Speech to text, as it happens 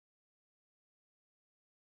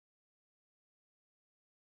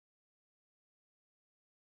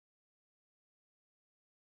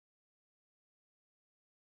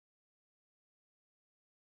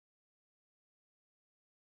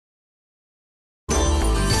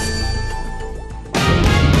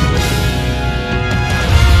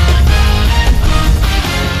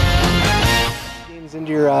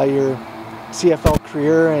your CFL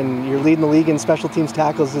career, and you're leading the league in special teams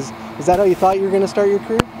tackles. Is that how you thought you were going to start your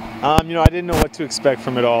career? I didn't know what to expect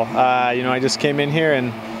from it all. I just came in here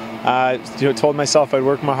and told myself I'd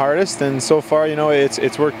work my hardest, and so far,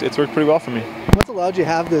 it's worked pretty well for me. What's allowed you to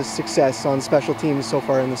have this success on special teams so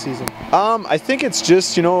far in the season? I think it's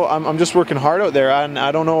just I'm just working hard out there, and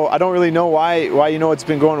I don't really know why it's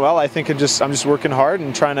been going well. I think I'm just working hard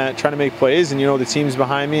and trying to make plays, and the team's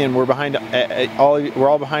behind me, and we're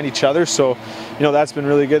all behind each other. So that's been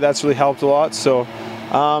really good. That's really helped a lot. So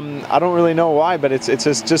I don't really know why, but it's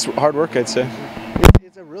just hard work, I'd say.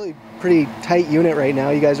 It's a really pretty tight unit right now.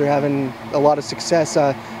 You guys are having a lot of success.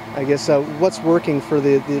 I guess what's working for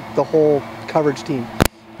the whole coverage team?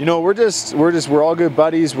 We're all good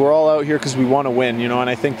buddies. We're all out here because we want to win, and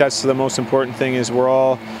I think that's the most important thing. Is we're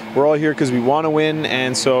all here because we want to win,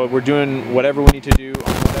 and so we're doing whatever we need to do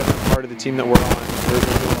on whatever part of the team that we're on. We're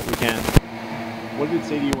doing what we can. What did it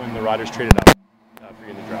say to you when the Riders traded up for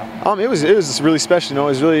you in the draft? It was really special.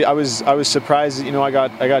 I was surprised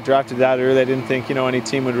that I got drafted that early. I didn't think any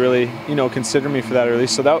team would really consider me for that early.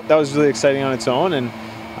 So that was really exciting on its own, and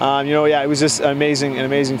it was just an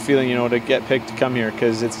amazing feeling, to get picked to come here,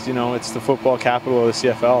 because it's the football capital of the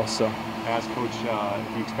CFL. So I asked Coach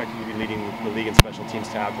if you expected you to be leading the league in special teams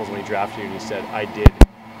tackles when he drafted you, and he said, "I did."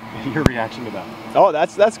 Your reaction to that? Oh,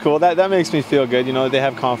 that's cool. That makes me feel good. They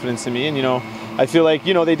have confidence in me, and I feel like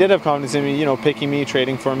they did have confidence in me, picking me,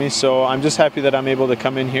 trading for me. So I'm just happy that I'm able to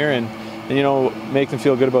come in here and make them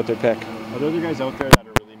feel good about their pick. Are there other guys out there that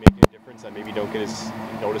are really making a difference that maybe don't get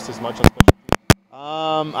noticed as much on special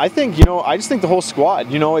teams? I think I just think the whole squad.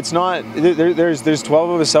 It's not there's 12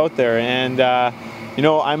 of us out there, and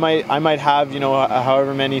I might have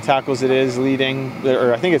however many tackles it is leading,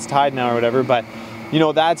 or I think it's tied now or whatever, but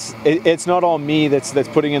it's not all me that's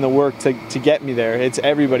putting in the work to get me there. It's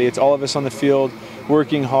everybody. It's all of us on the field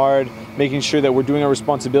working hard, making sure that we're doing our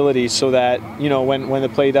responsibility, so that when the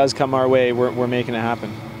play does come our way, we're making it happen.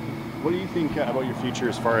 What do you think about your future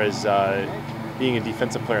as far as being a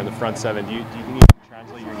defensive player in the front seven? Do you think you can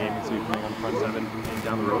translate your game into playing on the front seven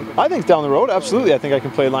down the road? I think down the road, absolutely. I think I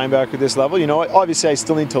can play linebacker at this level. Obviously I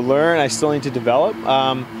still need to learn. I still need to develop.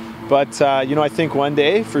 But I think one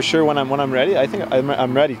day, for sure, when I'm ready, I think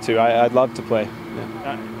I'm ready to. I'd love to play.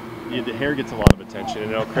 Yeah. The hair gets a lot of attention.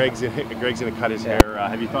 Greg's going to cut his hair.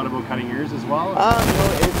 Have you thought about cutting yours as well? I've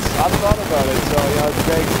thought about it. So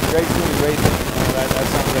Greg's doing a great thing. That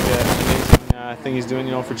sounds like an amazing thing he's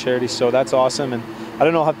doing, for charity. So that's awesome. And I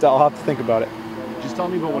don't know. I'll have to think about it. Just tell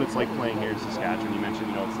me about what it's like playing here in Saskatchewan. You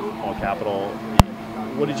mentioned it's the football capital.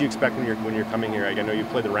 What did you expect when you're coming here? I know you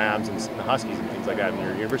played the Rams and the Huskies and things like that in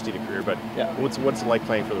your university career, but yeah, what's it like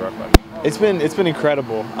playing for the Rough Riders? It's been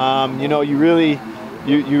incredible. You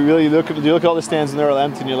really look at all the stands and they're all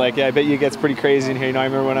empty, and you're like, yeah, I bet you it gets pretty crazy in here. I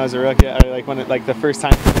remember when I was a rookie, the first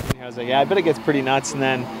time I was like, yeah, I bet it gets pretty nuts. And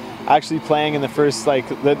then actually playing in the first the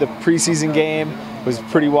preseason game was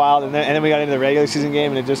pretty wild, and then we got into the regular season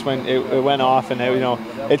game, and it just went off, and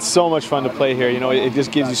it's so much fun to play here. It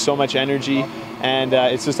just gives you so much energy, and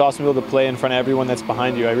it's just awesome to be able to play in front of everyone that's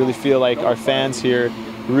behind you. I really feel like our fans here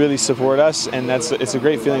really support us, and it's a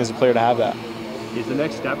great feeling as a player to have that. Is the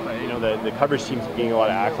next step, the coverage team's getting a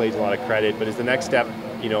lot of accolades, a lot of credit, but is the next step,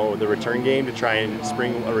 the return game, to try and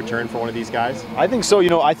spring a return for one of these guys? I think so.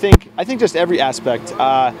 I think just every aspect.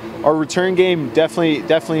 Our return game,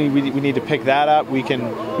 definitely we need to pick that up. We can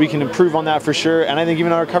improve on that for sure. And I think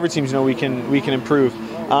even our coverage teams, we can improve.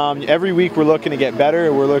 Every week we're looking to get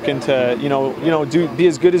better. We're looking to be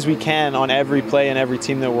as good as we can on every play and every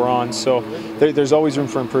team that we're on. So there's always room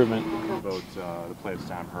for improvement. About the play of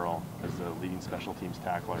Sam Hurl as the leading special teams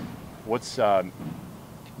tackler. What's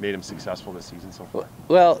made him successful this season so far?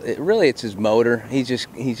 Well, it's his motor. He's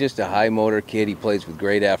just a high motor kid. He plays with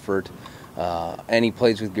great effort, and he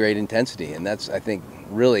plays with great intensity. And that's, I think,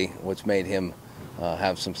 really what's made him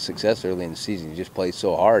have some success early in the season. He just plays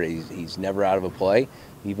so hard. He's never out of a play.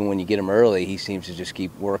 Even when you get him early, he seems to just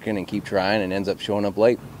keep working and keep trying, and ends up showing up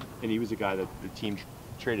late. And he was a guy that the team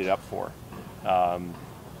traded up for.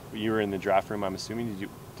 You were in the draft room, I'm assuming.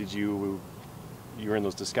 You were in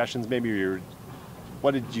those discussions maybe?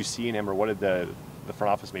 What did you see in him, or what did the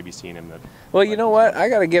front office maybe see in him? Well, you know what? I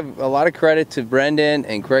got to give a lot of credit to Brendan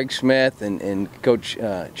and Craig Smith and Coach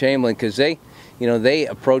Chamberlain, because they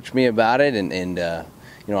approached me about it, and I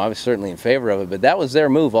was certainly in favor of it. But that was their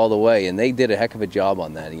move all the way, and they did a heck of a job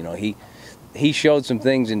on that. He showed some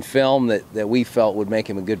things in film that we felt would make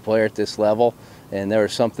him a good player at this level, and there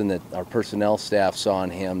was something that our personnel staff saw in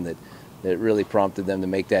him that really prompted them to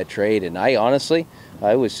make that trade. And I honestly,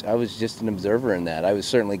 I was just an observer in that. I was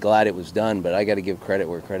certainly glad it was done, but I got to give credit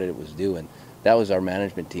where credit was due. And that was our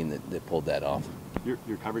management team that pulled that off.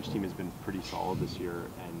 Your coverage team has been pretty solid this year,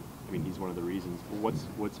 and I mean he's one of the reasons.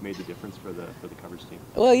 What's made the difference for the coverage team?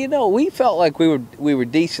 Well, you know, we felt like we were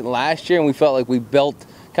decent last year, and we felt like we built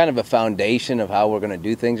kind of a foundation of how we're going to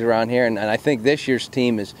do things around here, and I think this year's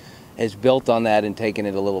team has built on that and taken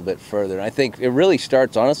it a little bit further. And I think it really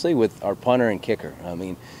starts, honestly, with our punter and kicker. I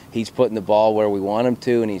mean, he's putting the ball where we want him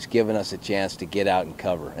to, and he's giving us a chance to get out and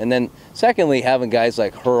cover. And then, secondly, having guys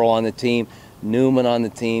like Hurl on the team, Newman on the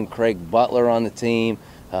team, Craig Butler on the team,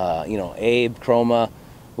 you know, Abe, Chroma.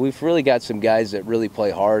 We've really got some guys that really play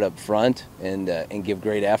hard up front and give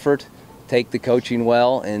great effort, take the coaching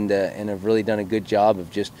well, and have really done a good job of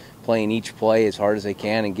just playing each play as hard as they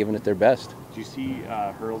can and giving it their best. Do you see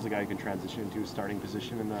Hurl's a guy who can transition into a starting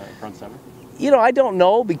position in the front seven? You know, I don't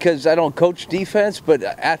know because I don't coach defense, but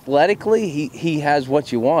athletically, he has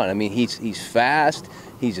what you want. I mean, he's fast,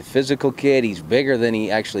 he's a physical kid, he's bigger than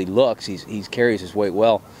he actually looks, he carries his weight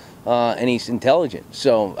well, and he's intelligent.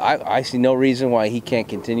 So I see no reason why he can't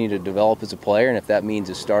continue to develop as a player, and if that means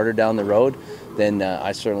a starter down the road, then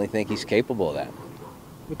I certainly think he's capable of that.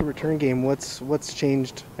 With the return game, what's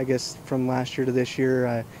changed, I guess, from last year to this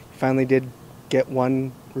year? You finally did get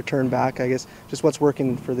one return back, I guess. Just what's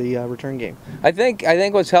working for the return game? I think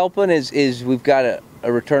what's helping is we've got a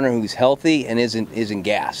returner who's healthy and isn't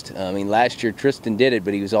gassed. I mean, last year Tristan did it,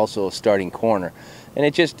 but he was also a starting corner, and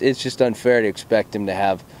it's just unfair to expect him to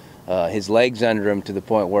have his legs under him to the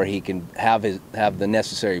point where he can have the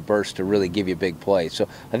necessary burst to really give you a big play. So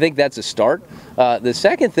I think that's a start. The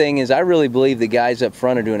second thing is I really believe the guys up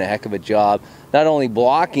front are doing a heck of a job, not only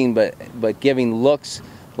blocking but giving looks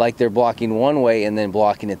like they're blocking one way and then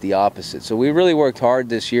blocking it the opposite. So we really worked hard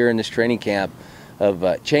this year in this training camp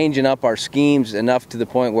of changing up our schemes enough to the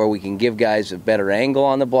point where we can give guys a better angle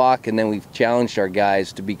on the block, and then we've challenged our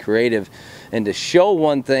guys to be creative and to show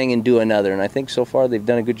one thing and do another, and I think so far they've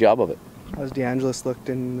done a good job of it. How's DeAngelis looked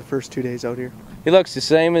in the first 2 days out here? He looks the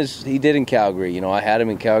same as he did in Calgary. You know, I had him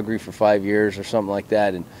in Calgary for 5 years or something like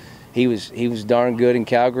that, and he was darn good in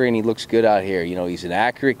Calgary, and he looks good out here. You know, he's an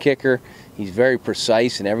accurate kicker. He's very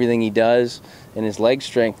precise in everything he does, and his leg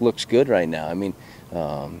strength looks good right now. I mean,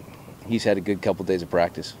 he's had a good couple days of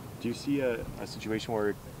practice. Do you see a situation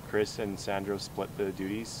where Chris and Sandro split the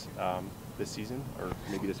duties this season, or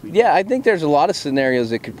maybe this week? Yeah, I think there's a lot of scenarios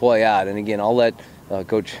that could play out, and again, I'll let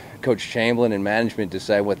Coach Chamberlain and management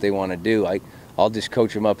decide what they want to do. I'll just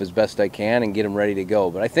coach them up as best I can and get them ready to go.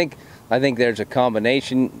 But I think there's a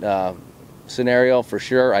combination scenario for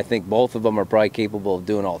sure. I think both of them are probably capable of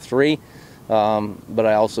doing all three. But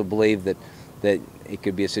I also believe that it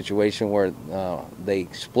could be a situation where they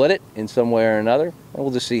split it in some way or another, and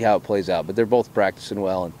we'll just see how it plays out. But they're both practicing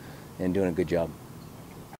well and doing a good job.